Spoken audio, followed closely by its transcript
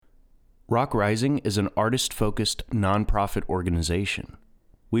Rock Rising is an artist-focused nonprofit organization.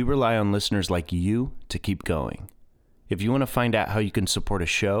 We rely on listeners like you to keep going. If you want to find out how you can support a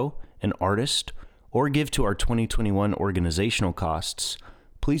show, an artist, or give to our 2021 organizational costs,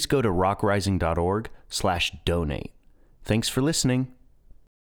 please go to rockrising.org/donate. Thanks for listening.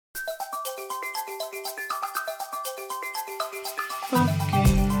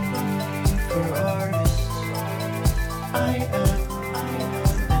 Looking for artists. I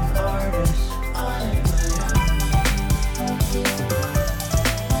am an artist. I'm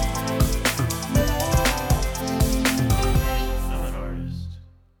an artist.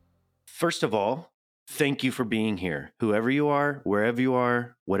 First of all, thank you for being here. Whoever you are, wherever you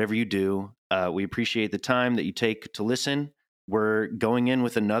are, whatever you do, we appreciate the time that you take to listen. We're going in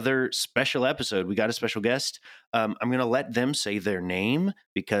with another special episode. We got a special guest. I'm going to let them say their name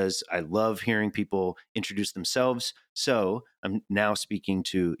because I love hearing people introduce themselves. So I'm now speaking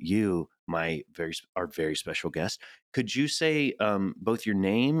to you, our very special guest. Could you say both your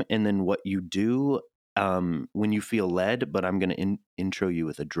name and then what you do when you feel led? But I'm going to intro you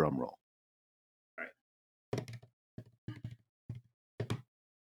with a drum roll.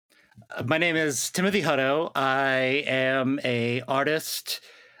 My name is Timothy Hutto. I am an artist,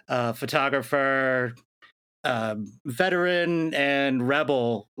 photographer, veteran, and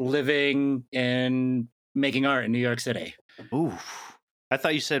rebel living and making art in New York City. Ooh, I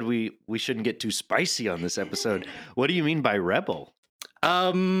thought you said we shouldn't get too spicy on this episode. What do you mean by rebel?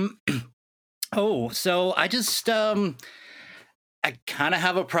 So I just I kind of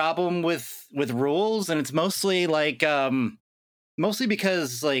have a problem with rules, and it's mostly like mostly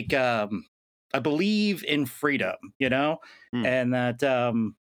because like I believe in freedom, and that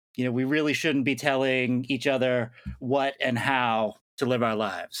we really shouldn't be telling each other what and how to live our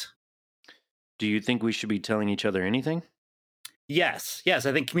lives. Do you think we should be telling each other anything? Yes, I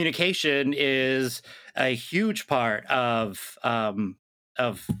think communication is a huge part of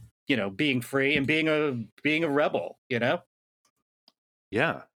being free and being a rebel.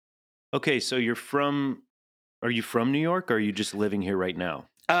 Yeah. Okay, so are you from New York or are you just living here right now?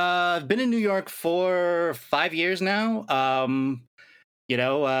 I've been in New York for 5 years now.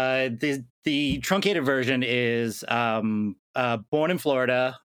 The truncated version is born in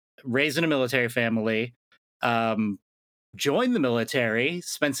Florida, raised in a military family, joined the military,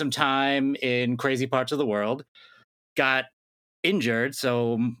 spent some time in crazy parts of the world, got injured,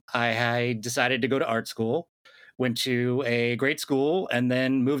 so I decided to go to art school, went to a great school, and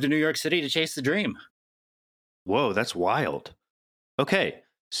then moved to New York City to chase the dream. Whoa, that's wild. Okay.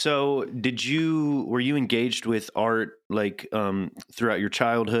 So were you engaged with art like throughout your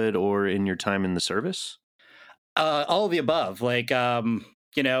childhood or in your time in the service? All of the above. I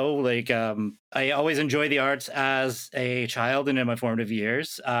always enjoyed the arts as a child and in my formative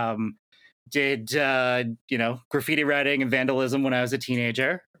years. Did graffiti writing and vandalism when I was a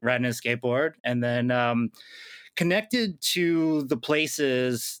teenager, riding a skateboard, and then connected to the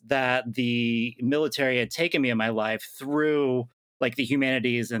places that the military had taken me in my life through like the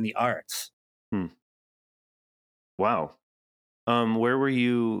humanities and the arts. Wow. Where were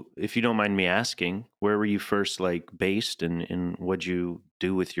you, if you don't mind me asking, where were you first like based and what'd you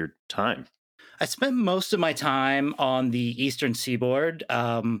do with your time? I spent most of my time on the Eastern Seaboard.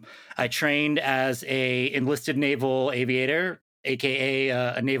 I trained as a enlisted naval aviator, aka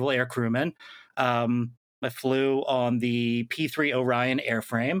a naval air crewman. I flew on the P-3 Orion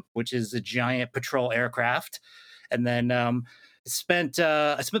airframe, which is a giant patrol aircraft, and then I spent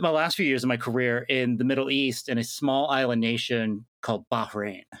my last few years of my career in the Middle East in a small island nation called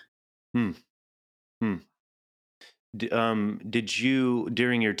Bahrain. Hmm. Did you,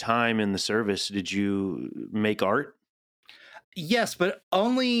 during your time in the service, did you make art? Yes, but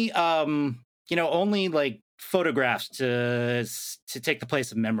only only like photographs to take the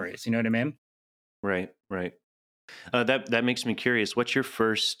place of memories. You know what I mean? Right. That makes me curious. What's your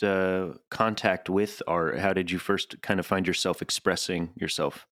first contact with art? How did you first kind of find yourself expressing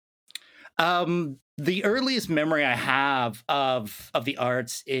yourself? The earliest memory I have of the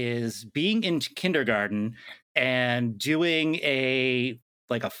arts is being in kindergarten and doing a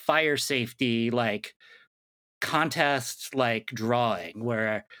fire safety contest drawing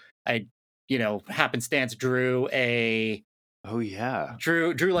where I happenstance drew a Oh yeah.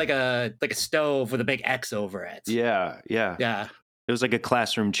 drew like a stove with a big X over it. Yeah. Yeah. It was like a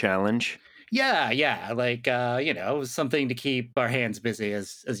classroom challenge. Yeah. It was something to keep our hands busy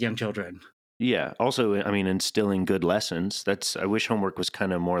as young children. Yeah. Also, I mean, instilling good lessons. I wish homework was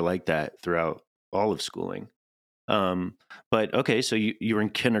kind of more like that throughout all of schooling. But okay, so you were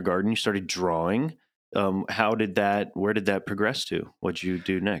in kindergarten, you started drawing. Where did that progress to? What'd you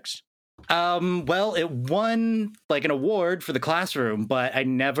do next? Well, it won like an award for the classroom, but I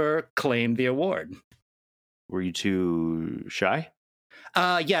never claimed the award. Were you too shy?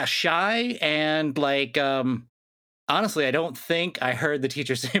 Yeah, shy and like honestly, I don't think I heard the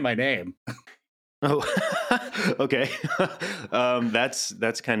teacher say my name. Oh, okay.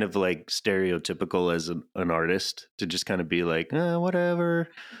 That's kind of like stereotypical as an artist to just kind of be like, whatever.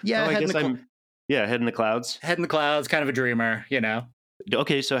 Yeah, Oh, I head in guess the I'm, yeah, head in the clouds. head in the clouds, kind of a dreamer, you know.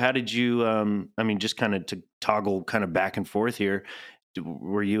 Okay, so how did you? I mean, just kind of to toggle kind of back and forth here.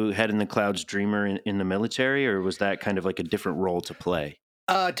 Were you head in the clouds dreamer in the military, or was that kind of like a different role to play?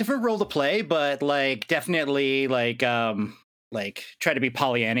 Different role to play, but like definitely like try to be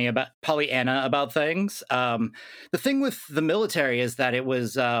Pollyanna about things. The thing with the military is that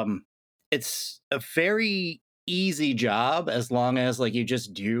it's a very easy job as long as like you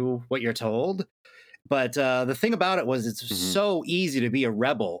just do what you're told. But the thing about it was it's Hmm. so easy to be a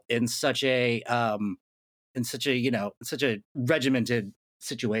rebel in such a regimented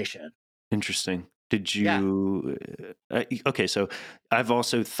situation. Interesting. Did Yeah. you? Okay, so I've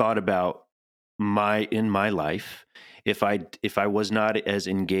also thought about my in my life if I was not as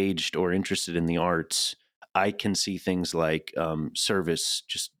engaged or interested in the arts, I can see things like service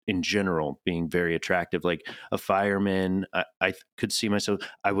just in general being very attractive. Like a fireman, I could see myself.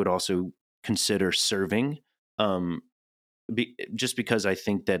 I would also consider serving. Um, just because I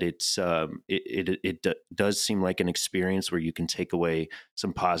think that it does seem like an experience where you can take away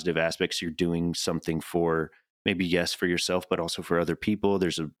some positive aspects. You're doing something for maybe yes for yourself, but also for other people.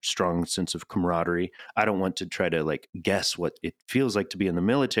 There's a strong sense of camaraderie. I don't want to try to like guess what it feels like to be in the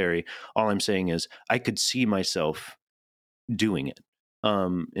military. All I'm saying is I could see myself doing it,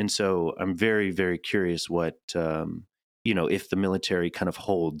 and so I'm very very curious what if the military kind of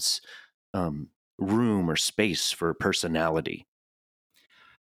holds um, room or space for personality.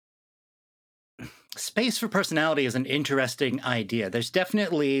 Space for personality is an interesting idea. There's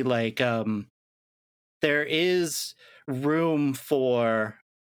definitely there is room for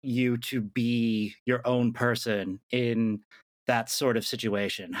you to be your own person in that sort of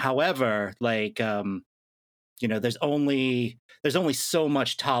situation. However, there's only so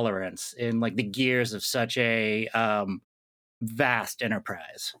much tolerance in like the gears of such a vast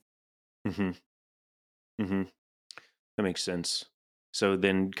enterprise. Hmm. Hmm. That makes sense. So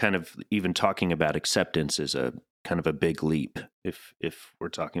then, kind of even talking about acceptance is a kind of a big leap if we're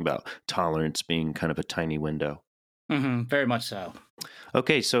talking about tolerance being kind of a tiny window. Very much so.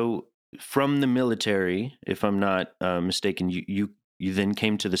 Okay, so from the military, if I'm not mistaken, you then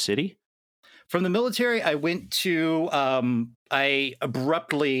came to the city. From the military, I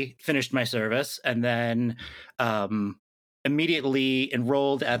abruptly finished my service and then um, immediately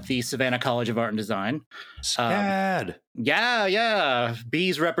enrolled at the Savannah College of Art and Design. Um, SCAD. yeah, yeah,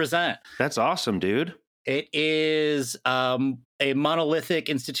 bees represent. That's awesome, dude. It is a monolithic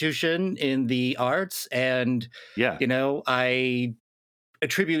institution in the arts, and Yeah. I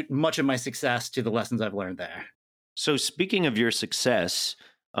attribute much of my success to the lessons I've learned there. So speaking of your success,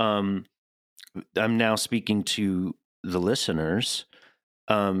 um, I'm now speaking to the listeners.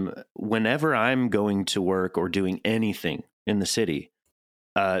 Whenever I'm going to work or doing anything in the city,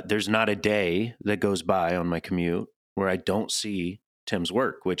 there's not a day that goes by on my commute where I don't see Tim's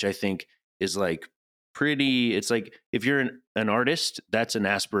work, which I think is like pretty. It's like if you're an artist, that's an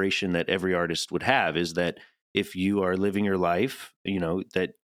aspiration that every artist would have is that if you are living your life,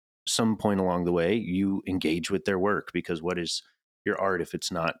 that some point along the way you engage with their work because what is your art if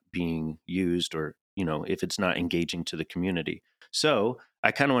it's not being used or, if it's not engaging to the community? So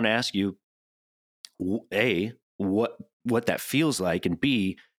I kind of want to ask you, A, what that feels like, and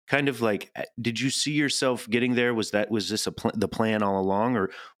B, kind of like, did you see yourself getting there? Was this the plan all along, or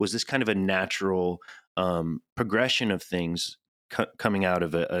was this kind of a natural progression of things coming out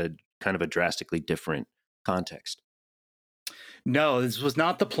of a kind of a drastically different context? No, this was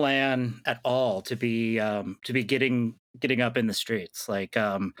not the plan at all to be getting up in the streets.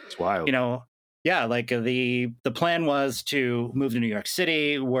 It's wild. You know, yeah, the plan was to move to New York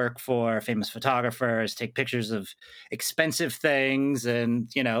City, work for famous photographers, take pictures of expensive things,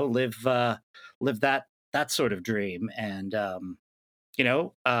 and live that sort of dream. And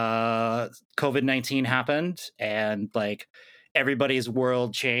COVID-19 happened, and like everybody's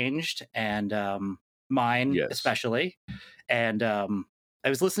world changed, and mine Yes. especially. And I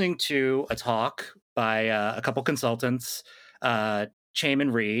was listening to a talk by a couple consultants, Cham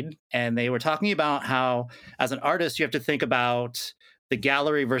and Reed, and they were talking about how, as an artist, you have to think about the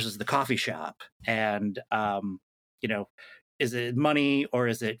gallery versus the coffee shop, and you know, is it money or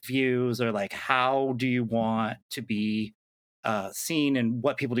is it views, or like how do you want to be scene, and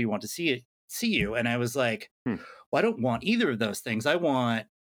what people do you want to see you. And I was like, Hmm. well, I don't want either of those things. I want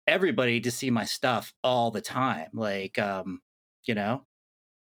everybody to see my stuff all the time, like you know.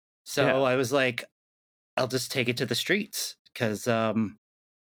 So Yeah. I was like, I'll just take it to the streets, because in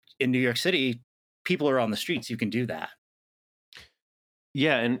New York City, people are on the streets. You can do that.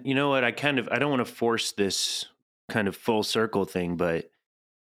 Yeah, and you know what? I don't want to force this kind of full circle thing, but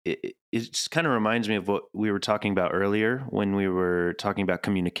it just kind of reminds me of what we were talking about earlier when we were talking about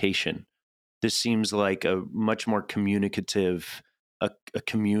communication. This seems like a much more communicative, a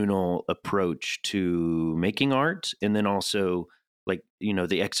communal approach to making art, and then also like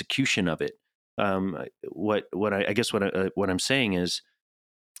the execution of it. I guess what I'm saying is,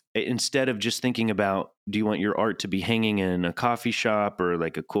 instead of just thinking about, do you want your art to be hanging in a coffee shop or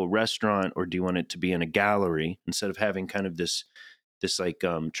like a cool restaurant, or do you want it to be in a gallery, instead of having kind of this like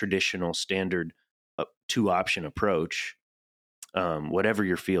traditional standard two option approach, whatever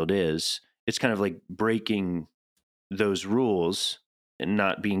your field is, it's kind of like breaking those rules and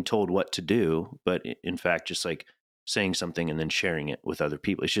not being told what to do, but in fact just like saying something and then sharing it with other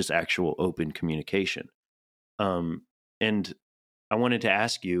people. It's just actual open communication. And I wanted to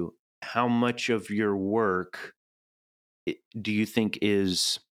ask you, how much of your work do you think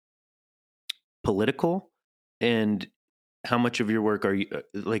is political, and how much of your work are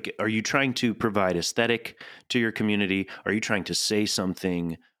you trying to provide aesthetic to your community? Are you trying to say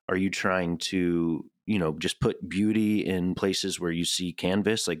something? Are you trying to, just put beauty in places where you see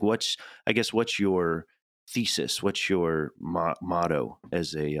canvas? Like, what's your thesis? What's your motto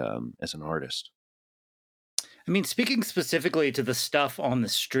as an artist? I mean, speaking specifically to the stuff on the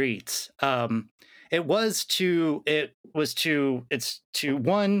streets, it's to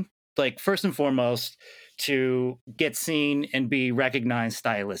one, like, first and foremost, to get seen and be recognized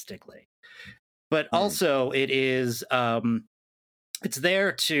stylistically. But Mm, also it's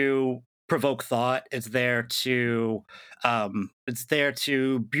there to provoke thought. It's there to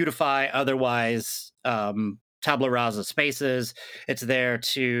beautify otherwise tabula rasa spaces. It's there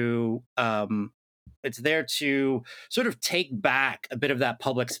to sort of take back a bit of that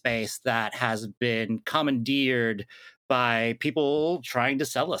public space that has been commandeered by people trying to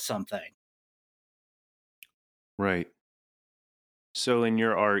sell us something. right. So in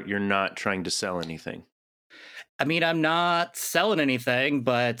your art, you're not trying to sell anything. I mean, I'm not selling anything,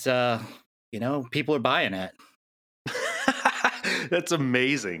 but people are buying it. That's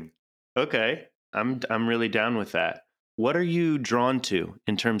amazing. Okay. I'm really down with that. What are you drawn to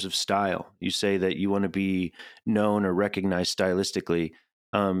in terms of style? You say that you want to be known or recognized stylistically.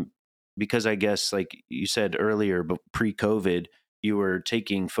 Um, because I guess, like you said earlier, but pre-COVID, you were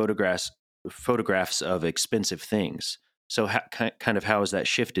taking photographs of expensive things. So kind of how has that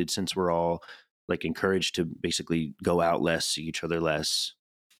shifted, since we're all like encouraged to basically go out less, see each other less?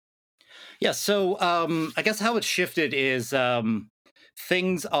 Yeah, so I guess how it's shifted is the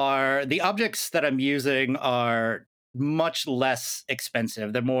objects that I'm using are much less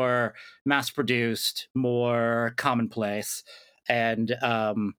expensive. They're more mass produced, more commonplace. And,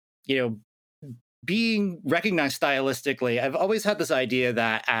 being recognized stylistically, I've always had this idea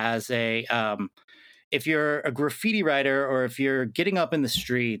that if you're a graffiti writer or if you're getting up in the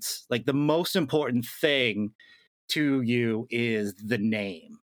streets, like, the most important thing to you is the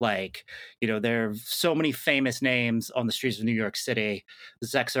name. Like, there are so many famous names on the streets of New York City.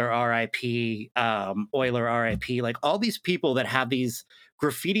 Zexer RIP, Euler RIP, like all these people that have these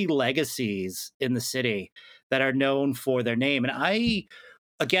graffiti legacies in the city that are known for their name. And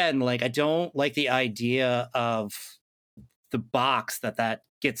again, like, I don't like the idea of the box that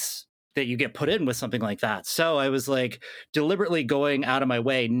you get put in with something like that. So I was like deliberately going out of my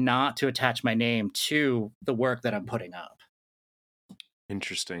way not to attach my name to the work that I'm putting up.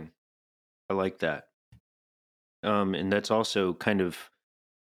 Interesting. I like that. And that's also kind of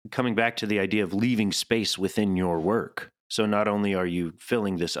coming back to the idea of leaving space within your work. So not only are you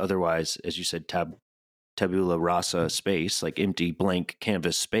filling this otherwise, as you said, tabula rasa space, like empty blank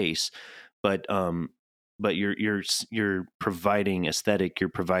canvas space, but you're providing aesthetic, you're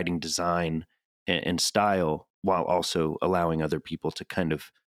providing design and style, while also allowing other people to kind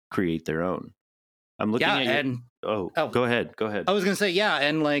of create their own. I'm looking Yeah, at your. and Oh, oh, go ahead. Go ahead. I was gonna say, yeah,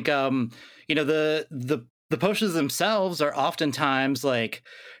 and like the posters themselves are oftentimes like,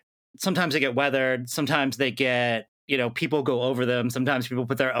 sometimes they get weathered, sometimes they get, people go over them, sometimes people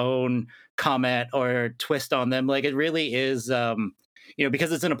put their own comment or twist on them. Like, it really is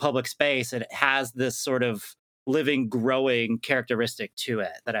because it's in a public space, it has this sort of living, growing characteristic to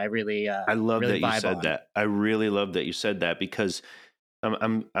it that I really I love really that you vibe said on. that. I really love that you said that, because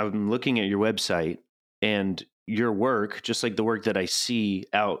I'm looking at your website, and your work, just like the work that I see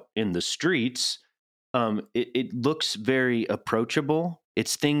out in the streets, it looks very approachable.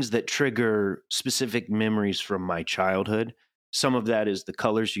 It's things that trigger specific memories from my childhood. Some of that is the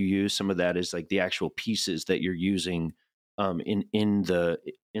colors you use. Some of that is like the actual pieces that you're using in the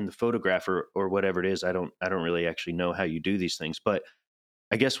photograph or whatever it is. I don't really actually know how you do these things, but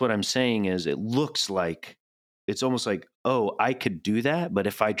I guess what I'm saying is it looks like it's almost like, oh, I could do that, but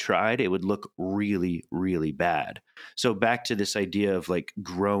if I tried, it would look really, really bad. So back to this idea of like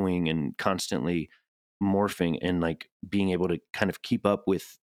growing and constantly morphing and like being able to kind of keep up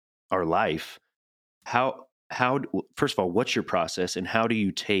with our life. First of all, what's your process and how do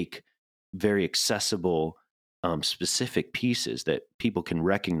you take very accessible specific pieces that people can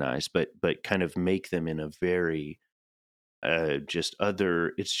recognize, but kind of make them in a very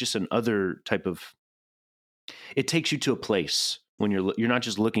it's just an other type of, it takes you to a place when you're not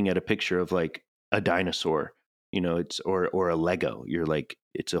just looking at a picture of like a dinosaur, it's or a Lego. You're like,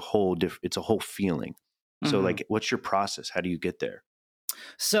 it's a whole feeling. So Mhm. like, what's your process? How do you get there?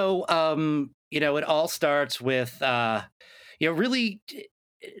 So, it all starts with, really,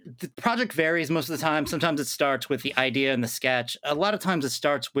 the project varies most of the time. Sometimes it starts with the idea and the sketch. A lot of times it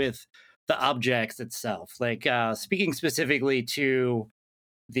starts with the objects itself. Like, speaking specifically to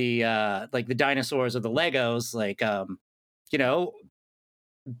the dinosaurs or the Legos, like, you know,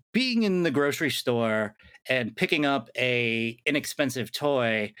 being in the grocery store and picking up a inexpensive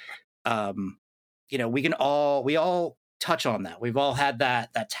toy, um, we all touch on that. We've all had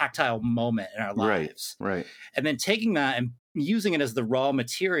that tactile moment in our Right, lives. right. And then taking that and using it as the raw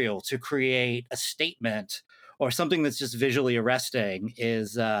material to create a statement or something that's just visually arresting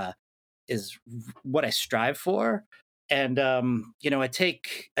is what I strive for. And I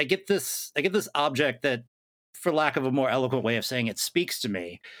get this object that, for lack of a more eloquent way of saying it, speaks to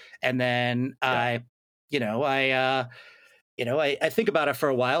me, and then Yeah. I think about it for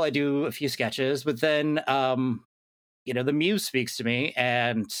a while. I do a few sketches, but then the muse speaks to me,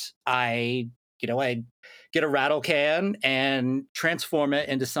 and I get a rattle can and transform it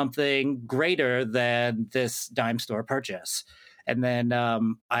into something greater than this dime store purchase. And then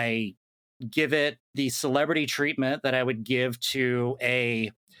I give it the celebrity treatment that I would give to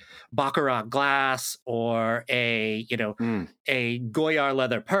a Baccarat glass or Mm, a Goyard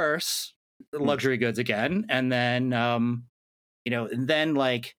leather purse, mm. luxury goods again. And then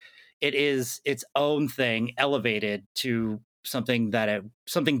like it is its own thing elevated to something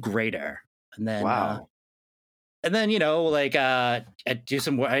greater. And then Wow. like I do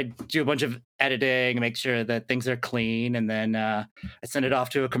some work. I do a bunch of editing, make sure that things are clean, and then I send it off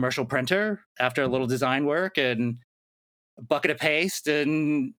to a commercial printer after a little design work and a bucket of paste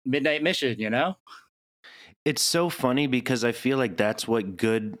and midnight mission. It's so funny because I feel like that's what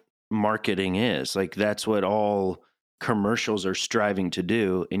good marketing is. Like that's what all commercials are striving to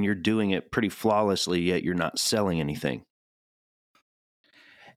do, and you're doing it pretty flawlessly, yet you're not selling anything.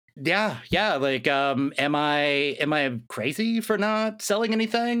 Yeah, yeah. Like, am I crazy for not selling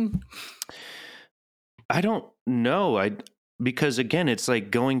anything? I don't know. Because again, it's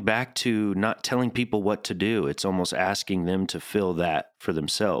like going back to not telling people what to do. It's almost asking them to fill that for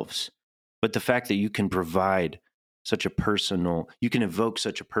themselves. But the fact that you can provide you can evoke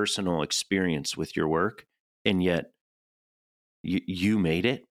such a personal experience with your work, and yet you made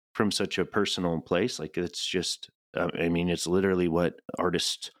it from such a personal place. Like it's just, I mean, it's literally what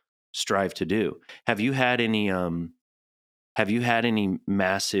artists strive to do. Have you had any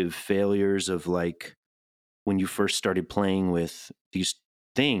massive failures of like when you first started playing with these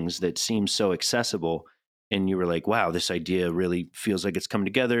things that seem so accessible and you were like, wow, this idea really feels like it's come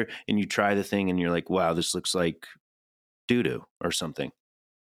together, and you try the thing and you're like, wow, this looks like doo doo or something?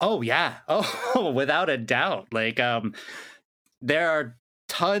 Oh yeah. Oh, without a doubt. Like, there are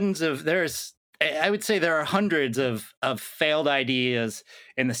I would say there are hundreds of failed ideas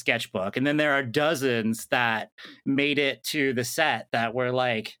in the sketchbook, and then there are dozens that made it to the set that were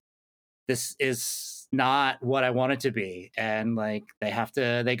like, this is not what I want it to be, and like they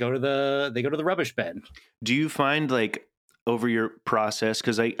go to the rubbish bin. Do you find like over your process,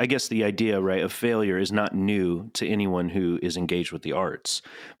 because I guess the idea, right, of failure is not new to anyone who is engaged with the arts,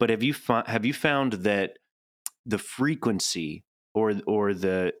 but have you found that the frequency or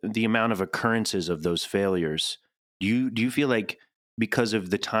the amount of occurrences of those failures, do you feel like because of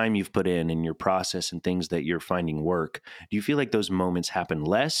the time you've put in your process and things that you're finding work, do you feel like those moments happen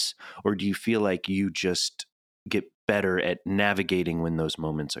less, or do you feel like you just get better at navigating when those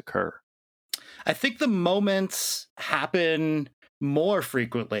moments occur? I think the moments happen more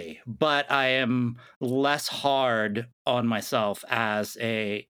frequently, but I am less hard on myself as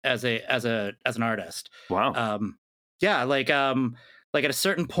an artist. Wow. Um, yeah, like at a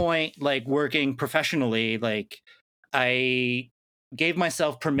certain point, like working professionally, like I gave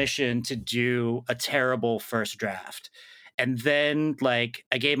myself permission to do a terrible first draft. And then like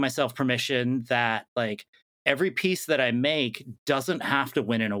I gave myself permission that like every piece that I make doesn't have to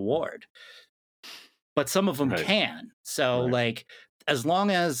win an award, but some of them Right. can. So Right. like as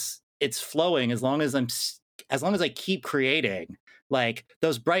long as it's flowing, as long as I keep creating, like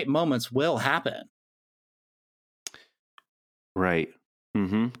those bright moments will happen. Right.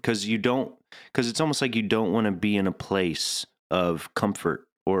 Because because it's almost like you don't want to be in a place of comfort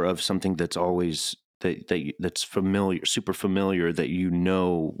or of something that's always that's familiar, super familiar, that you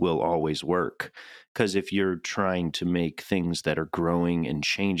know will always work. Because if you're trying to make things that are growing and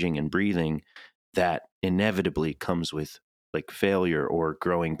changing and breathing, that inevitably comes with like failure or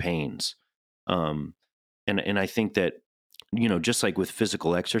growing pains. Um, and I think that, just like with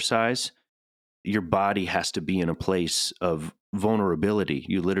physical exercise, your body has to be in a place of vulnerability.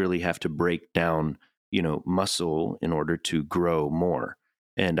 You literally have to break down, muscle in order to grow more.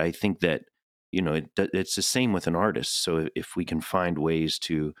 And I think that, it's the same with an artist. So if we can find ways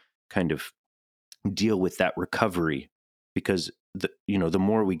to kind of deal with that recovery, because the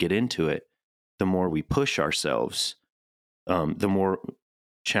more we get into it, the more we push ourselves, the more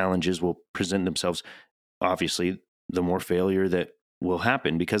challenges will present themselves. Obviously, the more failure that will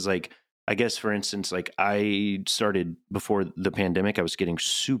happen, because like, I guess for instance, like I started before the pandemic, I was getting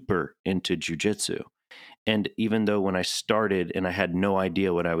super into jujitsu. And even though when I started and I had no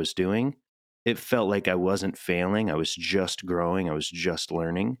idea what I was doing, it felt like I wasn't failing. I was just growing. I was just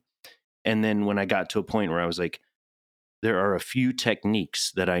learning. And then when I got to a point where I was like, there are a few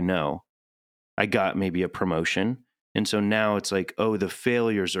techniques that I know, I got maybe a promotion. And so now it's like, oh, the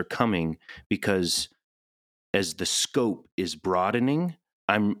failures are coming because as the scope is broadening,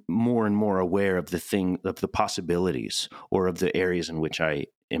 I'm more and more aware of the possibilities or of the areas in which I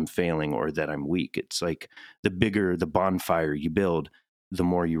am failing or that I'm weak. It's like the bigger the bonfire you build, the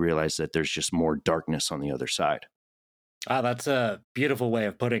more you realize that there's just more darkness on the other side. Ah, that's a beautiful way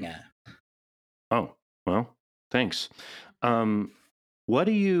of putting it. Oh, well, thanks. Um, what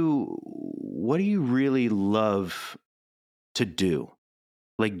do you really love to do?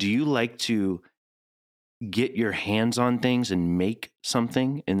 Like, do you like to get your hands on things and make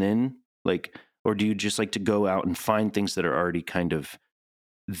something and then like, or do you just like to go out and find things that are already kind of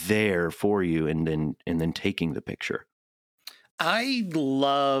there for you and then taking the picture? I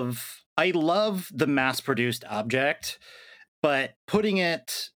love the mass produced object, but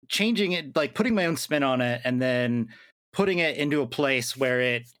changing it, like putting my own spin on it and then putting it into a place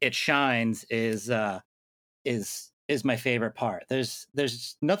where it shines is my favorite part. There's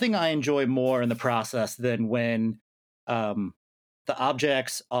nothing I enjoy more in the process than when um the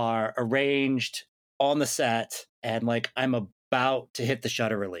objects are arranged on the set and like I'm about to hit the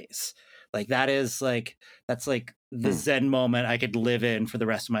shutter release. Like that's like the Hmm. zen moment I could live in for the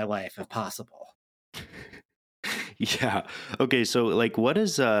rest of my life if possible. Yeah. Okay. So like, what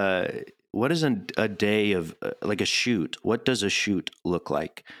is a day of like a shoot? What does a shoot look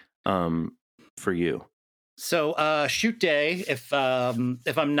like for you? So shoot day, if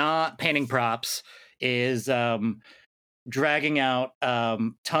I'm not painting props, is dragging out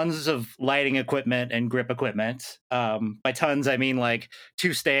tons of lighting equipment and grip equipment. By tons, I mean like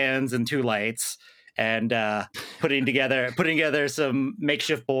two stands and two lights, and putting together some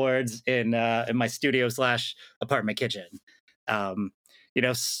makeshift boards in my studio slash apartment kitchen. Um,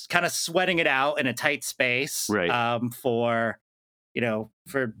 kind of sweating it out in a tight space Right. for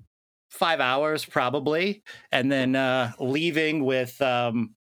 5 hours probably, and then leaving with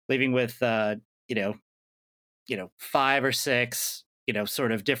five or six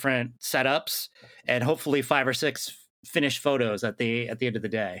sort of different setups, and hopefully five or six finished photos at the end of the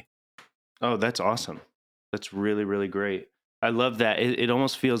day. Oh, that's awesome. That's really, really great. I love that. It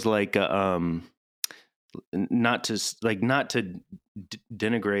almost feels like not to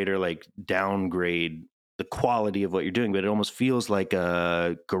denigrate or like downgrade the quality of what you're doing, but it almost feels like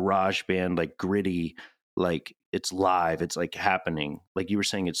a garage band, like gritty, like it's live, it's like happening. Like you were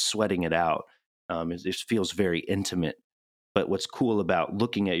saying, it's sweating it out. It feels very intimate. But what's cool about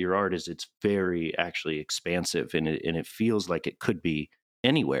looking at your art is it's very actually expansive, and it feels like it could be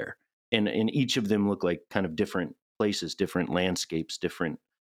anywhere. And each of them look like kind of different places, different landscapes, different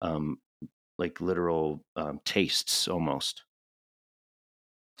um, like literal tastes almost.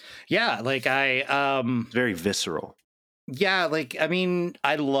 Yeah, like It's very visceral. yeah, like I mean,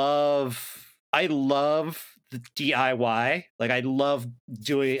 I love the DIY. Like I love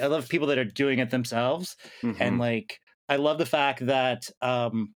people that are doing it themselves. And Mhm. like I love the fact that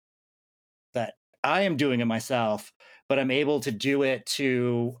that I am doing it myself, but I'm able to do it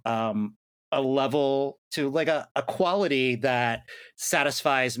to a level, to like a quality that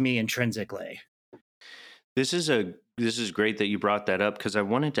satisfies me intrinsically. This is great that you brought that up because I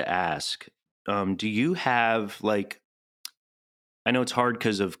wanted to ask, do you have like, I know it's hard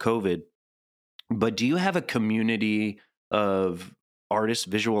because of COVID, but do you have a community of artists,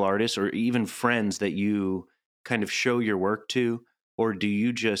 visual artists, or even friends that you kind of show your work to? Or do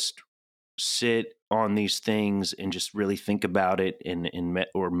you just sit on these things and just really think about it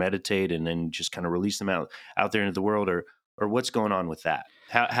or meditate and then just kind of release them out there into the world? Or what's going on with that?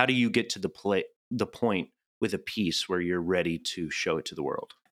 How do you get to the point with a piece where you're ready to show it to the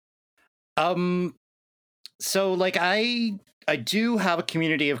world? Um, so like I do have a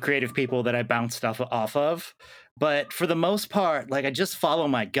community of creative people that I bounce stuff off of, but for the most part, like I just follow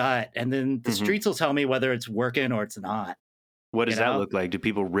my gut, and then the Hmm. streets will tell me whether it's working or it's not. What You does that know? look like? Do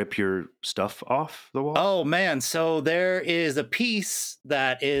people rip your stuff off the wall? Oh man, so there is a piece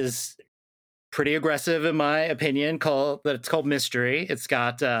that is pretty aggressive in my opinion, it's called Mystery. It's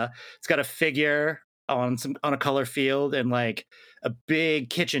got a figure on a color field and like a big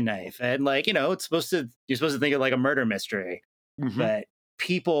kitchen knife, and like, you know, you're supposed to think of like a murder mystery, Hmm. but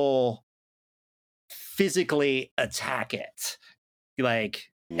people physically attack it,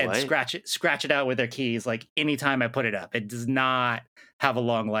 like, and What? scratch it out with their keys. Like anytime I put it up, it does not have a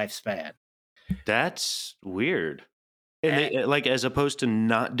long lifespan. That's weird. And they, like, as opposed to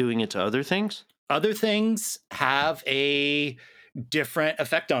not doing it to other things? Other things have a different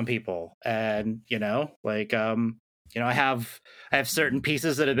effect on people, and you know, like you know, I have certain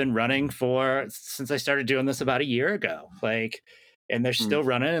pieces that have been running for since I started doing this about a year ago, like, and they're Mm. still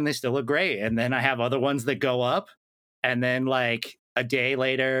running and they still look great. And then I have other ones that go up, and then like a day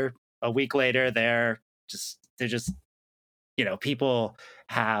later, a week later, they're just, you know, people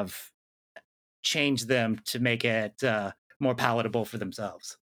have changed them to make it more palatable for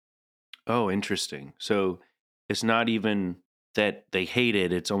themselves. Oh, interesting. So it's not even that they hate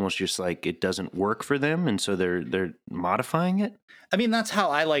it, it's almost just like it doesn't work for them, and so they're modifying it? I mean, that's how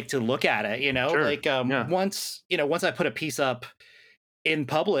I like to look at it, you know? Sure. Like Yeah. once I put a piece up in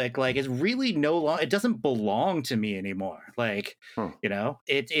public, like it's really no long it doesn't belong to me anymore. Like, Huh. you know,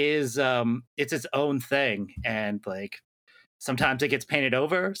 it's its own thing, and like sometimes it gets painted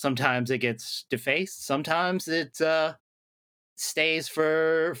over, sometimes it gets defaced, sometimes it stays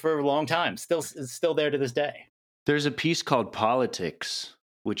for a long time. It's still there to this day. There's a piece called Politics,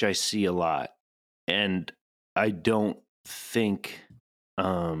 which I see a lot, and I don't think,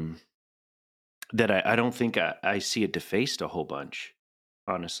 um, I don't think I see it defaced a whole bunch,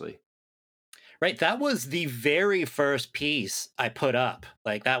 honestly. Right, that was the very first piece I put up.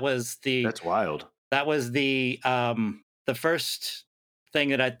 Like That's wild. that was the first thing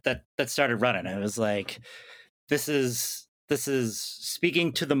that started running. It was like, this is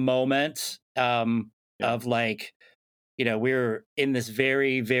speaking to the moment, Yeah. of like, you know, we're in this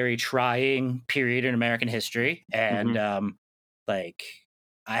very very trying period in American history, and Mhm. like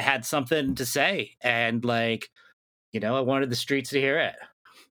I had something to say, and like, you know, I wanted the streets to hear it.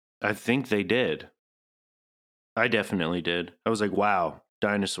 I think they did. I definitely did. I was like, "Wow,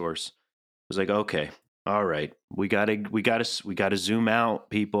 dinosaurs." I was like, "Okay, all right, we gotta zoom out,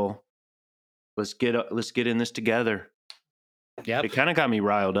 people. Let's get in this together." It Yep. kind of got me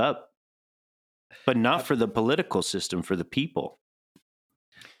riled up, but not for the political system, for the people.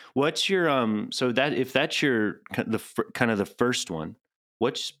 What's your So that if that's your kind of the first one,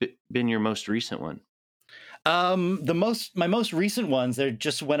 what's been your most recent one? The most my most recent ones, they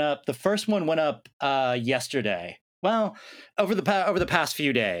just went up. The first one went up yesterday. Well, over the past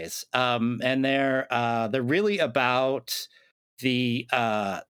few days. And they're really about the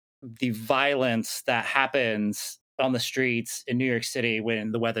violence that happens on the streets in New York City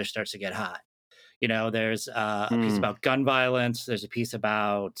when the weather starts to get hot. You know, there's a piece Mm, about gun violence, there's a piece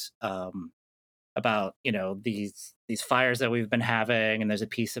about, you know, these fires that we've been having, and there's a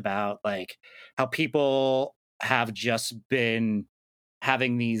piece about like how people have just been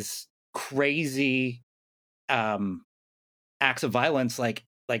having these crazy um acts of violence, like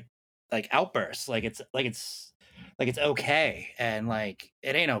outbursts, like it's okay, and like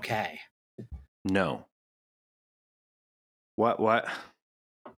it ain't okay. no. What?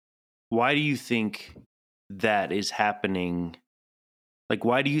 Why do you think that is happening? Like,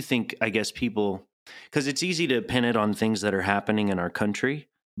 why do you think, I guess, people, because it's easy to pin it on things that are happening in our country,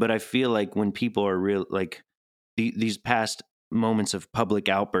 but I feel like when people are real, like these past moments of public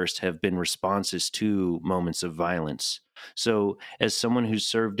outburst have been responses to moments of violence. So, as someone who's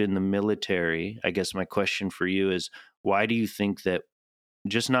served in the military, I guess my question for you is, why do you think that,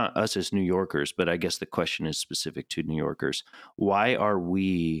 just not us as New Yorkers, but I guess the question is specific to New Yorkers, why are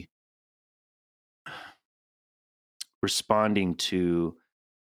we responding to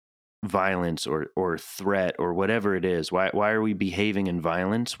violence or threat or whatever it is? Why are we behaving in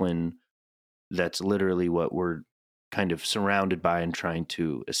violence when that's literally what we're kind of surrounded by and trying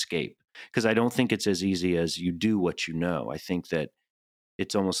to escape? Because I don't think it's as easy as you do what you know. I think that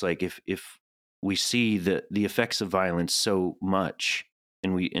it's almost like if we see the effects of violence so much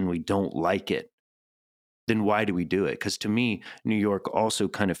and we don't like it, then why do we do it? Because to me, New York also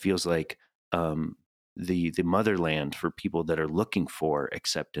kind of feels like the motherland for people that are looking for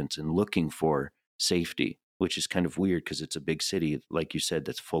acceptance and looking for safety, which is kind of weird because it's a big city, like you said,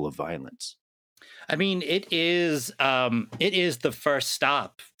 that's full of violence. I mean, it is the first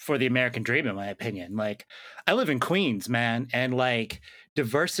stop for the American dream, in my opinion. Like, I live in Queens, man, and like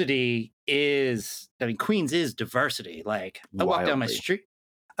diversity is, I mean, Queens is diversity. Like, Wildly.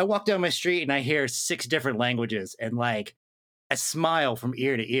 I walk down my street and I hear 6 different languages, and like I smile from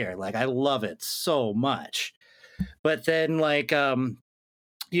ear to ear. Like, I love it so much. But then like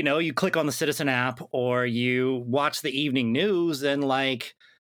you click on the Citizen app or you watch the evening news, and like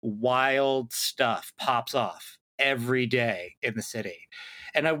wild stuff pops off every day in the city.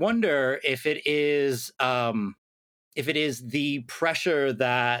 And I wonder if it is the pressure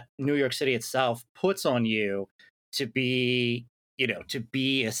that New York City itself puts on you to be, to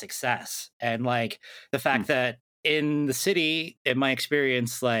be a success. And like the Hmm. fact that in the city, in my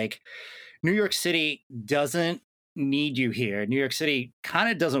experience, like New York City doesn't need you here. New York City kind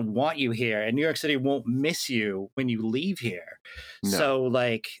of doesn't want you here, and New York City won't miss you when you leave here. No. So,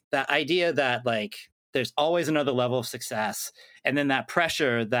 like, that idea that, like, there's always another level of success, and then that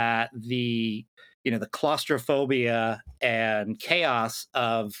pressure that the claustrophobia and chaos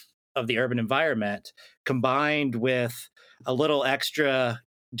of the urban environment combined with a little extra,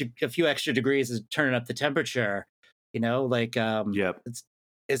 a few extra degrees is turning up the temperature. Like, Yep.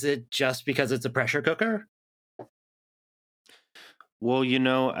 is it just because it's a pressure cooker? Well,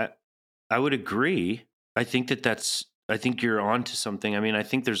 I would agree. I think you're onto something. I mean, I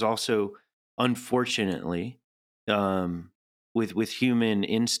think there's also, unfortunately, um, with human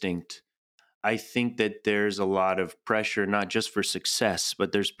instinct, I think that there's a lot of pressure, not just for success,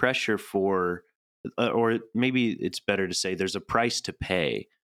 but there's pressure for, or maybe it's better to say there's a price to pay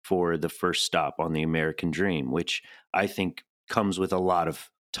for the first stop on the American dream, which I think comes with a lot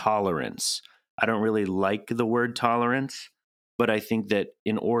of tolerance. I don't really like the word tolerance, but I think that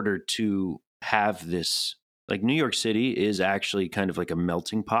in order to have this, like New York City is actually kind of like a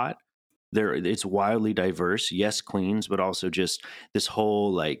melting pot. It's wildly diverse. Yes, Queens, but also just this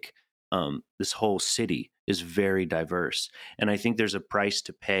whole this whole city is very diverse. And I think there's a price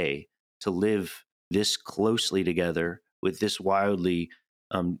to pay to live this closely together with this wildly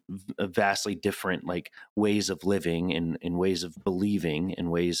vastly different like ways of living and ways of believing and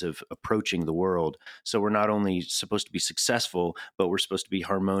ways of approaching the world. So we're not only supposed to be successful, but we're supposed to be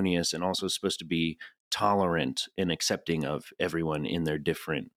harmonious and also supposed to be tolerant and accepting of everyone in their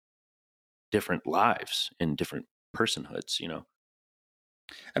different lives and different personhoods.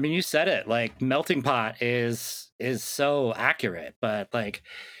 I mean, you said it. Like, melting pot is so accurate, but like,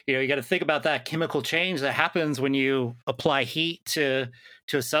 you got to think about that chemical change that happens when you apply heat to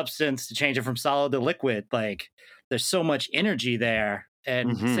a substance to change it from solid to liquid. Like, there's so much energy there,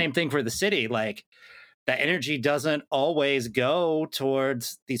 and Hmm. same thing for the city. Like, that energy doesn't always go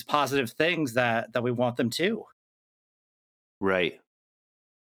towards these positive things that we want them to. Right.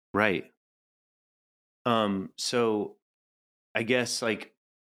 Right. So I guess like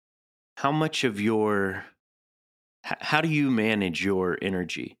how much of how do you manage your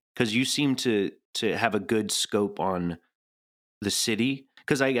energy? Because you seem to have a good scope on the city.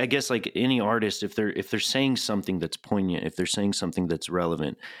 Because I guess like any artist, if they're saying something that's poignant, if they're saying something that's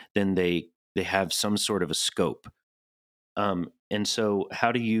relevant, then they have some sort of a scope. And so,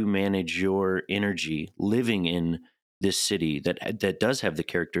 how do you manage your energy living in this city that does have the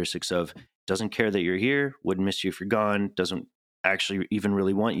characteristics of doesn't care that you're here, wouldn't miss you if you're gone, doesn't actually even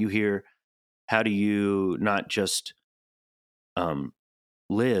really want you here? How do you not just um,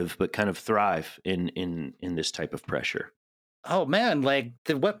 live but kind of thrive in this type of pressure? Oh man, like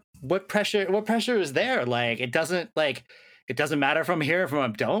what pressure is there? Like, it doesn't matter if I'm here or if I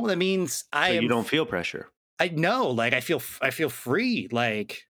don't. That means So you don't feel pressure. I know, like I feel free.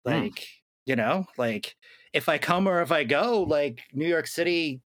 Like Hmm. like if I come or if I go, like New York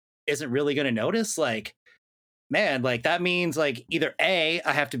City isn't really gonna notice. Like, man, like that means like either A,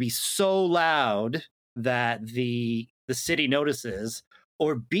 I have to be so loud that the city notices,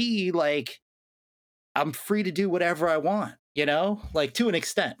 or B, like I'm free to do whatever I want, like to an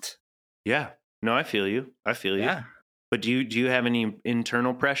extent. Yeah. No, I feel you. I feel you. Yeah. But do you have any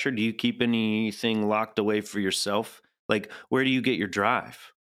internal pressure? Do you keep anything locked away for yourself? Like, where do you get your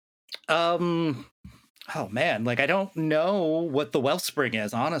drive? Um oh man, like I don't know what the wellspring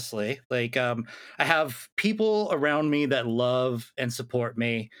is, honestly. Like I have people around me that love and support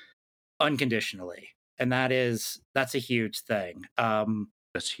me unconditionally. And that's a huge thing.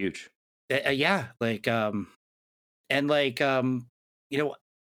 That's huge. Yeah, like and like you know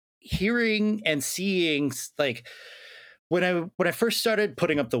hearing and seeing like when I first started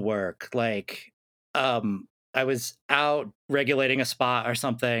putting up the work, like I was out regulating a spot or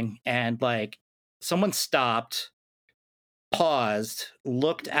something, and like someone stopped, paused,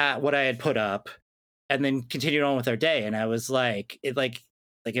 looked at what I had put up, and then continued on with their day. And I was like it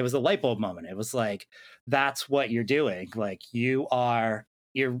was a light bulb moment. It was like, that's what you're doing. Like you're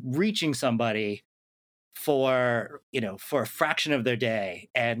reaching somebody for a fraction of their day,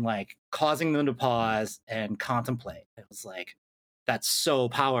 and like causing them to pause and contemplate. It was like, that's so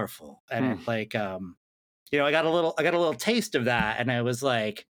powerful. And Hmm. it, like I got a little taste of that, and I was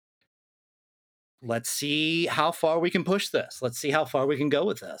like, let's see how far we can push this. Let's see how far we can go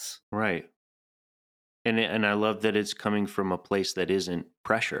with this. Right. And I love that it's coming from a place that isn't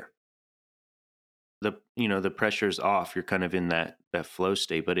pressure. The pressure's off. You're kind of in that flow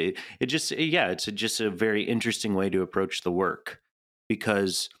state, but it just yeah, it's just a very interesting way to approach the work,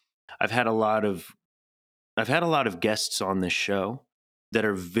 because I've had a lot of I've had a lot of guests on this show that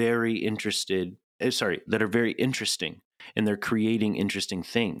are very interested, that are very interesting, and they're creating interesting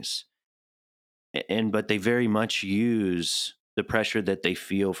things. And but they very much use the pressure that they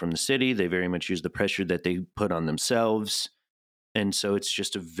feel from the city. They very much use the pressure that they put on themselves. And so it's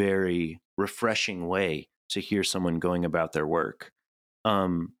just a very refreshing way to hear someone going about their work.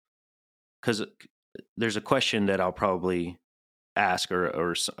 Because there's a question that I'll probably ask,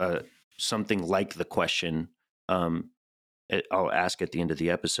 or something like the question I'll ask at the end of the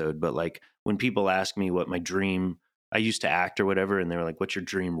episode. But like when people ask me what my dream, I used to act or whatever, and they were like, "What's your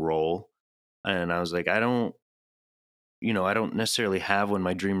dream role?" And I was like, I don't necessarily have one.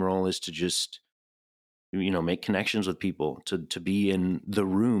 My dream role is to just, make connections with people, to be in the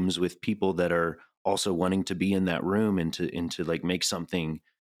rooms with people that are also wanting to be in that room, and to like make something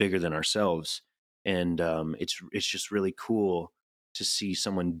bigger than ourselves. And it's just really cool to see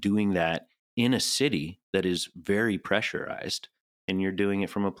someone doing that in a city that is very pressurized, and you're doing it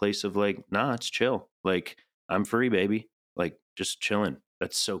from a place of like, nah, it's chill. Like, I'm free, baby. Like, just chilling.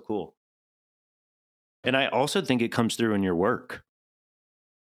 That's so cool. And I also think it comes through in your work.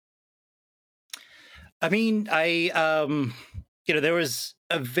 I mean, there was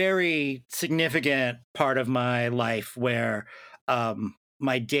a very significant part of my life where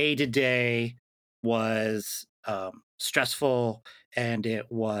my day to day was stressful, and it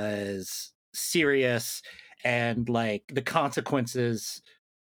was serious, and like the consequences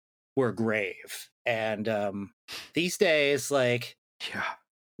were grave. And these days, like, Yeah.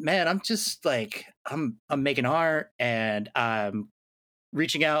 man, I'm just like I'm making art, and I'm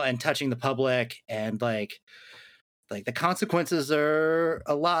reaching out and touching the public, and like the consequences are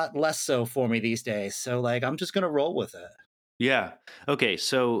a lot less so for me these days. So like I'm just gonna roll with it. Yeah. Okay.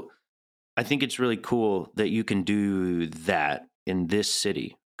 So I think it's really cool that you can do that in this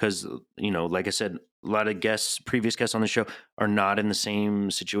city, because, like I said, a lot of previous guests on the show are not in the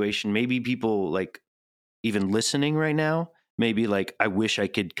same situation. Maybe people like even listening right now, maybe like, I wish I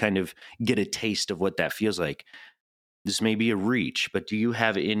could kind of get a taste of what that feels like. This may be a reach, but do you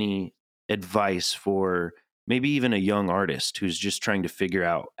have any advice for maybe even a young artist who's just trying to figure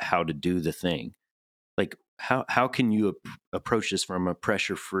out how to do the thing? Like, how can you approach this from a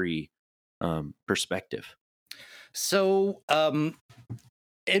pressure free perspective? So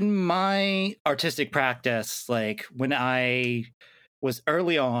in my artistic practice, like when I was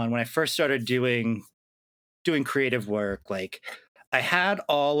early on, when I first started doing creative work, like I had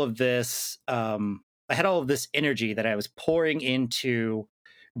all of this energy that I was pouring into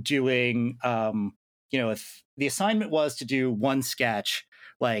doing if the assignment was to do one sketch,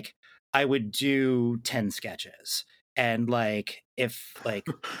 like I would do 10 sketches. And like if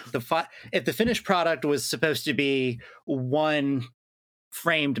the finished product was supposed to be one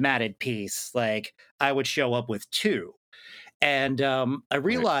framed matted piece, like I would show up with two. And I Right.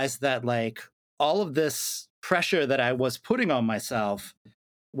 realized that like all of this pressure that I was putting on myself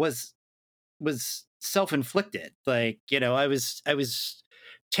was self-inflicted. Like, I was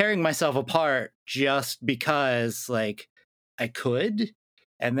tearing myself apart just because like I could.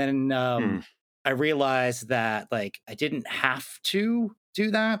 And then I realized that like I didn't have to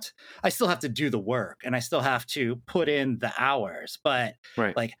do that. I still have to do the work and I still have to put in the hours, but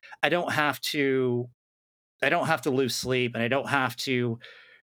Right. like I don't have to lose sleep and I don't have to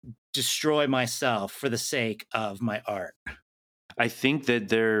destroy myself for the sake of my art. I think that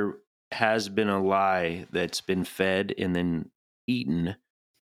there has been a lie that's been fed and then eaten,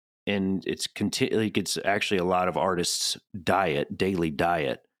 and it's actually a lot of artists' daily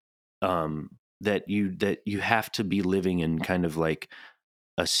diet. That you have to be living in kind of like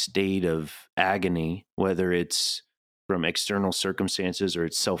a state of agony, whether it's from external circumstances or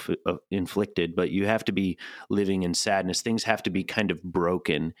it's self inflicted, but you have to be living in sadness. Things have to be kind of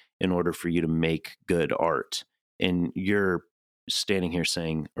broken in order for you to make good art. And you're standing here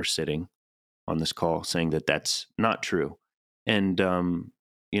saying, or sitting on this call saying that that's not true. And,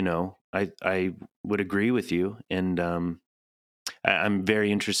 I would agree with you. And I'm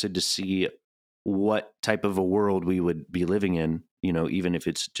very interested to see what type of a world we would be living in, even if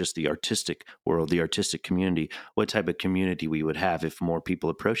it's just the artistic world, the artistic community, what type of community we would have if more people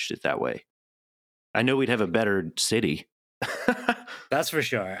approached it that way. I know we'd have a better city. That's for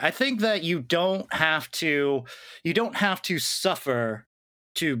sure. I think that you don't have to suffer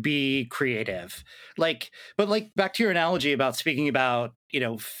to be creative. But back to your analogy about speaking about,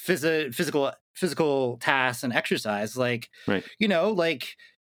 physical tasks and exercise, like, Right. Like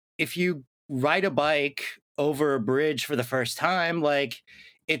if you ride a bike over a bridge for the first time, like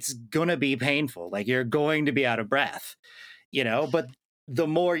it's gonna be painful. Like you're going to be out of breath, but the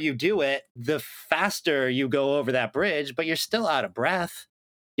more you do it, the faster you go over that bridge, but you're still out of breath,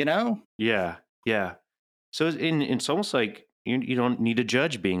 Yeah. Yeah. So it's almost like you don't need to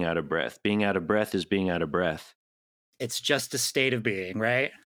judge being out of breath. Being out of breath is being out of breath. It's just a state of being,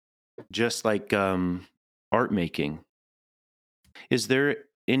 right? Just like art making. Is there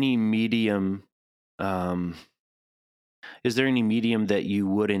any medium that you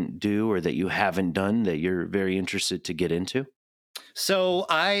wouldn't do or that you haven't done that you're very interested to get into? So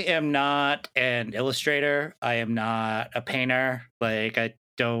I am not an illustrator. I am not a painter. Like I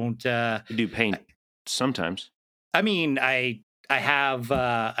don't You do paint sometimes. I mean, I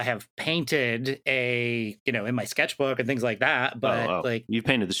have painted in my sketchbook and things like that, but like you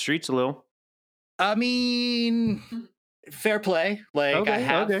painted the streets a little. I mean, fair play. Like Okay,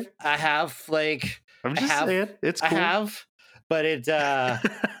 I have like I'm just saying, it's cool. I have, but it's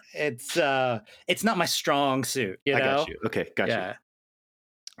not my strong suit, I got you. Okay, got you.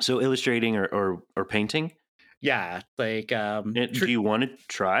 So illustrating or painting? Yeah, like do you want to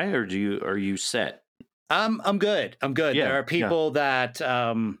try or are you set? I'm good. Yeah, there are people that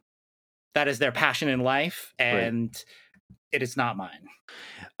that is their passion in life, and it is not mine.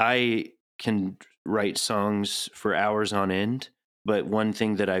 I can write songs for hours on end, but one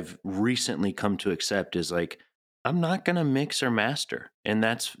thing that I've recently come to accept is like I'm not going to mix or master. And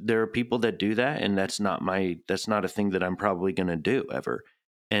there are people that do that, and that's not a thing that I'm probably going to do ever.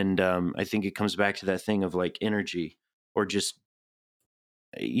 And I think it comes back to that thing of like energy, or just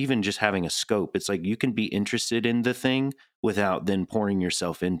even just having a scope. It's like you can be interested in the thing without then pouring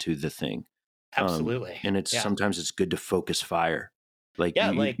yourself into the thing. Absolutely. And sometimes it's good to focus fire. Like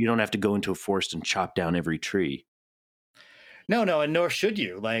you don't have to go into a forest and chop down every tree. No, and nor should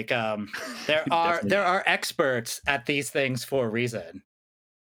you. Like there are experts at these things for a reason.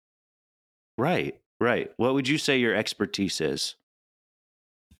 Right. What would you say your expertise is?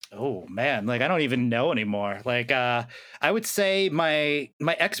 Oh man, like I don't even know anymore. Like I would say my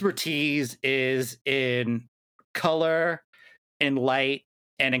expertise is in color, in light,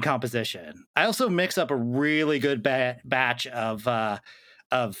 and in composition. I also mix up a really good batch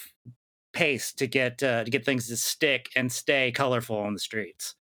of paste to get things to stick and stay colorful on the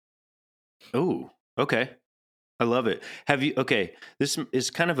streets. Oh, okay. I love it. This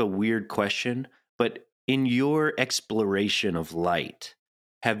is kind of a weird question, but in your exploration of light,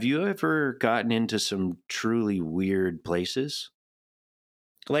 have you ever gotten into some truly weird places?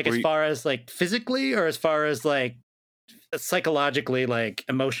 Like as far as like physically, or as far as like psychologically, like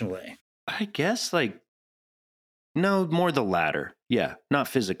emotionally? I guess like, no, more the latter. Yeah, not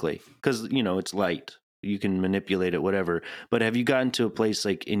physically, because it's light. You can manipulate it, whatever. But have you gotten to a place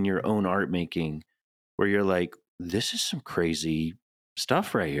like in your own art making where you're like, this is some crazy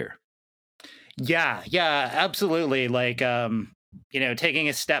stuff right here? Yeah, absolutely. Like taking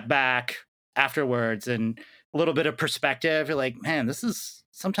a step back afterwards and a little bit of perspective, you're like, man,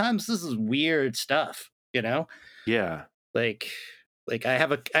 sometimes this is weird stuff, Yeah. Like I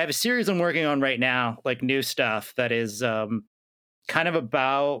have a series I'm working on right now, like new stuff that is kind of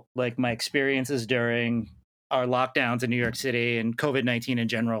about like my experiences during our lockdowns in New York City and COVID-19 in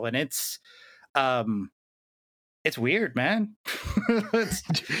general, and um it's weird, man. It's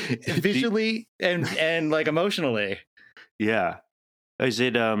visually and like emotionally. Yeah. Is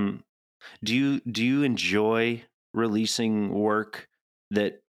it do you enjoy releasing work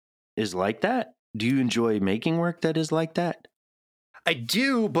that is like that? Do you enjoy making work that is like that? I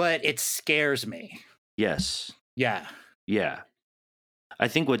do, but it scares me. Yes. Yeah. Yeah. I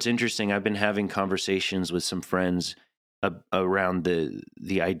think what's interesting, I've been having conversations with some friends around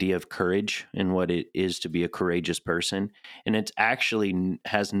the idea of courage and what it is to be a courageous person, and it's actually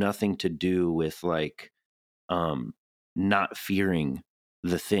has nothing to do with like um not fearing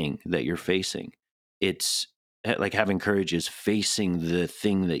the thing that you're facing. It's like having courage is facing the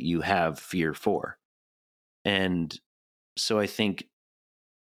thing that you have fear for. And so I think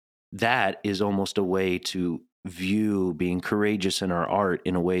that is almost a way to view being courageous in our art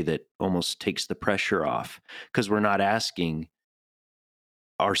in a way that almost takes the pressure off, because we're not asking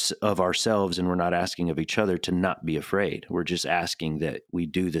of ourselves, and we're not asking of each other to not be afraid. We're just asking that we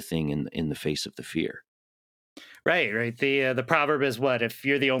do the thing in the face of the fear. Right, right. The proverb is what? If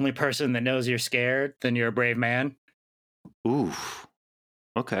you're the only person that knows you're scared, then you're a brave man. Ooh,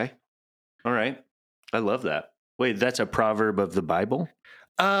 okay, all right, I love that. Wait, that's a proverb of the Bible?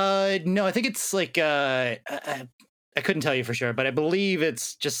 No, I think it's like I couldn't tell you for sure, but I believe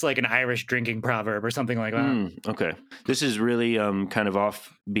it's just like an Irish drinking proverb or something like that. Okay, this is really kind of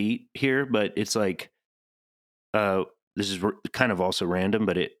offbeat here, but it's like this is kind of also random,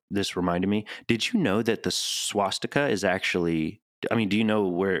 but this reminded me. Did you know that the swastika is actually? I mean, do you know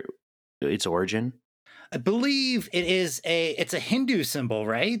where its origin? I believe it's a Hindu symbol,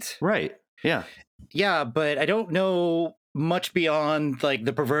 right? Right. Yeah. Yeah, but I don't know much beyond like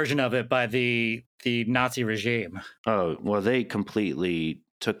the perversion of it by the Nazi regime. Oh well, they completely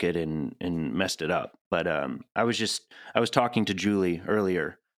took it and messed it up. But I was talking to Julie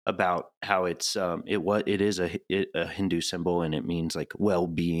earlier about how it is a Hindu symbol, and it means like well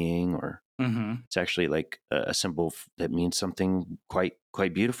being, or Hmm. it's actually like a symbol that means something quite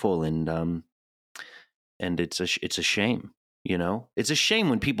beautiful, and it's a shame. You know, it's a shame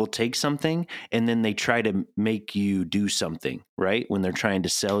when people take something and then they try to make you do something, right? When they're trying to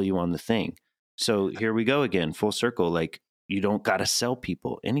sell you on the thing. So here we go again, full circle. Like, you don't got to sell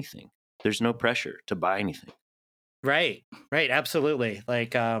people anything. There's no pressure to buy anything. Right, right, absolutely.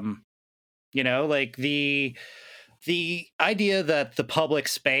 Like like the idea that the public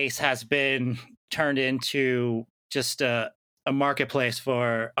space has been turned into just a marketplace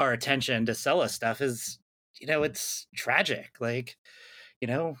for our attention to sell us stuff is, it's tragic. Like, you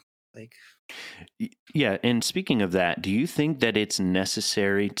know, like Yeah. And speaking of that, do you think that it's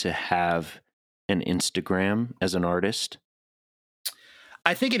necessary to have an Instagram as an artist?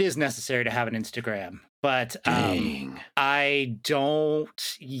 I think it is necessary to have an Instagram, but Dang. I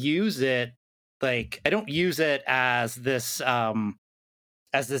don't use it I don't use it as this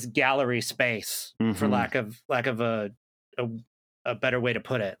gallery space for Mm-hmm. lack of a a better way to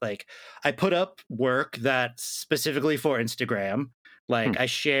put it. Like, I put up work that's specifically for Instagram. Hmm. Like, I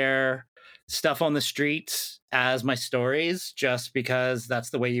share stuff on the streets as my stories just because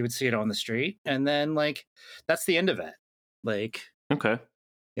that's the way you would see it on the street, and then like that's the end of it. Like, Okay.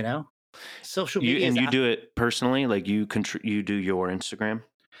 you know, social media is You do it personally, like you do your Instagram.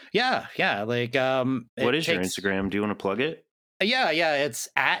 yeah, like What it is your takes Instagram? Do you want to plug it? yeah, it's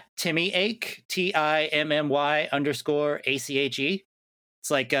at Timmy Ache, TIMMY_ACHE.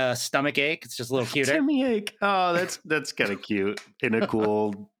 It's like a stomach ache. It's just a little cuter. Timmy Ache. Oh, that's kind of cute in a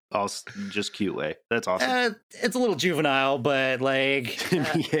cool, just cute way. That's awesome. It's a little juvenile, but like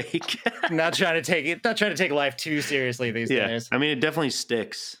Timmy Ache. not trying to take life too seriously these Yeah, days. I mean, it definitely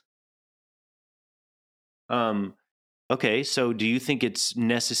sticks. Okay, so do you think it's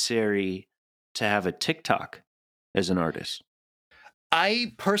necessary to have a TikTok as an artist?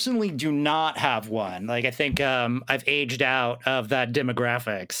 I personally do not have one. Like, I think I've aged out of that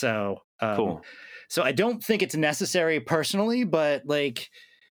demographic. Cool. So I don't think it's necessary personally, but like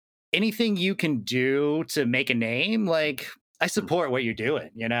anything you can do to make a name, like I support what you're doing,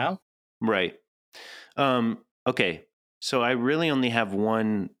 you know? Right. Okay. So I really only have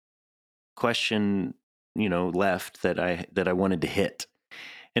one question, left that I wanted to hit.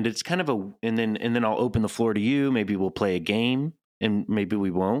 And it's kind of and then I'll open the floor to you. Maybe we'll play a game, and maybe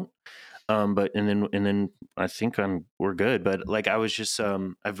we won't. But and then I think we're good. But like, I was just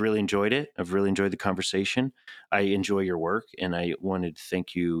I've really enjoyed it. I've really enjoyed the conversation. I enjoy your work, and I wanted to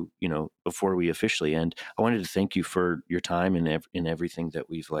thank you. Before we officially end, I wanted to thank you for your time and in everything that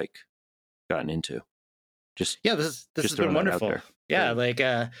we've like gotten into. Yeah, this Just has throwing been that out wonderful. there. Yeah, Yeah.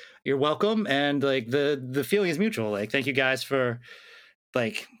 like you're welcome, and like the feeling is mutual. Like, thank you guys for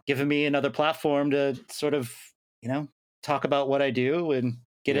like giving me another platform to sort of, you know, talk about what I do and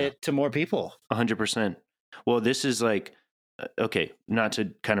get Yeah. it to more people. 100%. Well, this is like, okay, not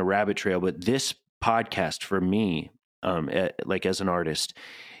to kind of rabbit trail, but this podcast for me, like as an artist,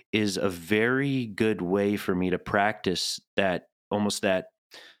 is a very good way for me to practice that almost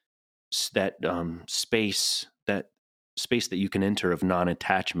space, that space that you can enter of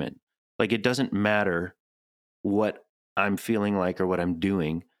non-attachment. Like it doesn't matter what I'm feeling like or what I'm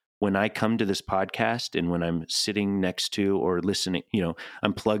doing when I come to this podcast and when I'm sitting next to or listening,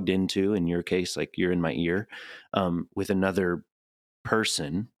 I'm plugged into, in your case, like you're in my ear, with another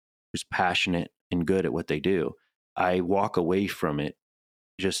person who's passionate and good at what they do. I walk away from it.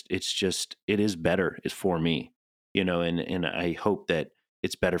 It is better. It's for me, and I hope that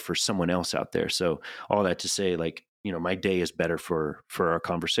it's better for someone else out there. So all that to say, like, my day is better for our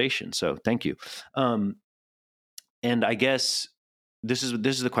conversation. So thank you. And I guess this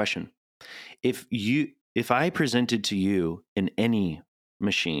is the question. If I presented to you in any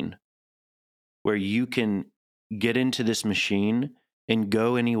machine where you can get into this machine and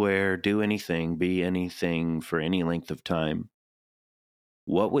go anywhere, do anything, be anything for any length of time,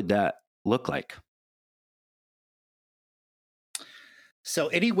 what would that look like? So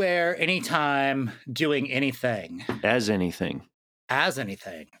anywhere, anytime, doing anything, As anything. as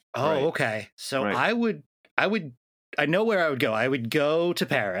anything. Oh, Right. okay. So Right. I know where I would go. I would go to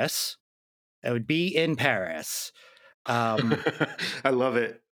Paris. I would be in Paris. I love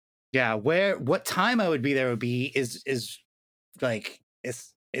it. Yeah, what time I would be there would be is like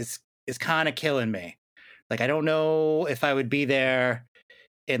is kind of killing me. Like, I don't know if I would be there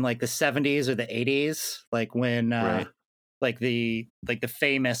in like the 70s or the 80s, like when Right. like the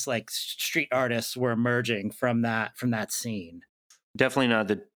famous like street artists were emerging from that scene. Definitely not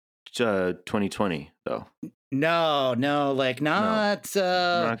the 2020 though. No, like not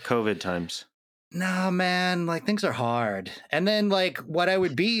Not COVID times. no, man, like things are hard. And then like what I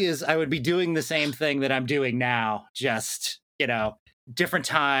would be is I would be doing the same thing that I'm doing now, just, different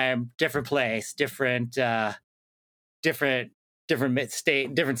time, different place, different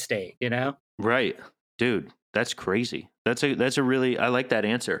state, Right. Dude, that's crazy. That's a really, I like that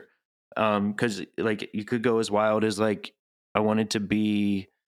answer. Cause like you could go as wild as like, I wanted to be,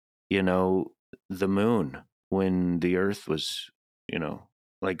 the moon when the earth was,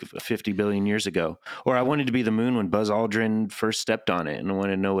 like 50 billion years ago, or I wanted to be the moon when Buzz Aldrin first stepped on it. And I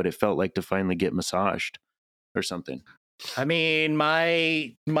wanted to know what it felt like to finally get massaged or something. I mean,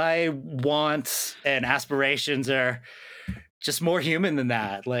 my wants and aspirations are just more human than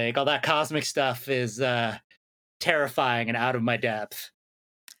that. Like all that cosmic stuff is terrifying and out of my depth.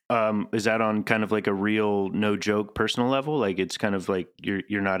 Is that on kind of like a real no joke personal level? Like it's kind of like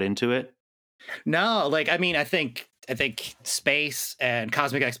you're not into it? No, like I mean, I think space and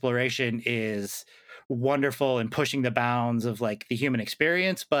cosmic exploration is wonderful and pushing the bounds of like the human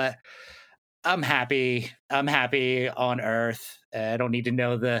experience, but I'm happy on Earth. I don't need to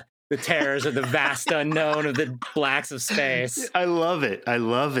know the terrors of the vast unknown of the blacks of space. I love it. I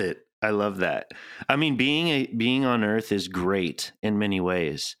love it. I love that. I mean, being on Earth is great in many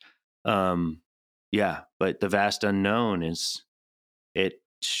ways. Yeah, but the vast unknown it's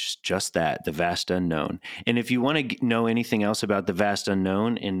just that, the vast unknown. And if you want to know anything else about the vast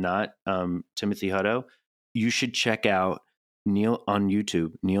unknown and not Timothy Hutto, you should check out Neil on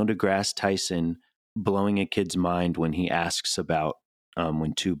YouTube, Neil deGrasse Tyson blowing a kid's mind when he asks about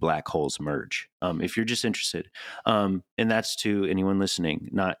when two black holes merge. If you're just interested, and that's to anyone listening,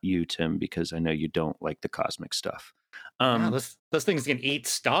 not you, Tim, because I know you don't like the cosmic stuff. Wow, those things can eat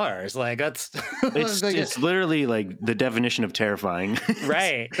stars. Like that's it's literally like the definition of terrifying.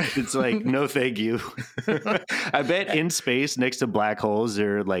 Right. It's like, no, thank you. I bet in space next to black holes,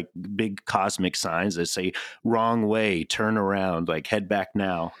 there are like big cosmic signs that say wrong way, turn around, like head back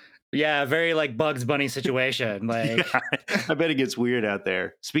now. Yeah, very like Bugs Bunny situation. Like I bet it gets weird out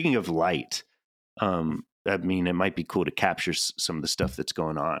there. Speaking of light, I mean, it might be cool to capture some of the stuff that's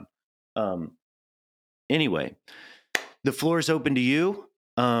going on. Anyway, the floor is open to you,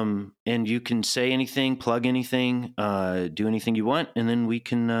 and you can say anything, plug anything, do anything you want, and then we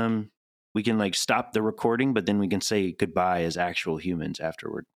can like stop the recording, but then we can say goodbye as actual humans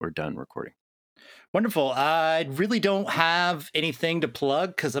after we're done recording. wonderful. I really don't have anything to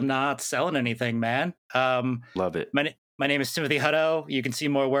plug because I'm not selling anything, man. Love it. My name is Timothy Hutto. You can see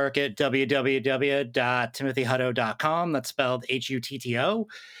more work at www.timothyhutto.com. That's spelled Hutto.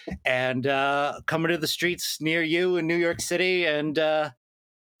 And coming to the streets near you in New York City and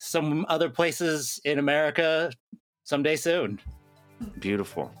some other places in America someday soon.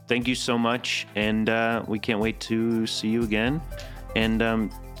 Beautiful. Thank you so much. And we can't wait to see you again.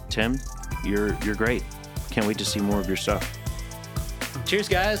 And Tim, you're great. Can't wait to see more of your stuff. Cheers,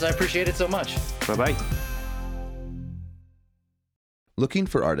 guys. I appreciate it so much. Bye-bye. Looking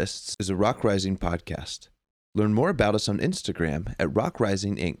for Artists is a Rock Rising podcast. Learn more about us on Instagram at Rock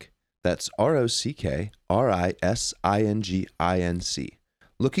Rising Inc. That's ROCKRISINGINC.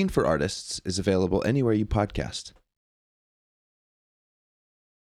 Looking for Artists is available anywhere you podcast.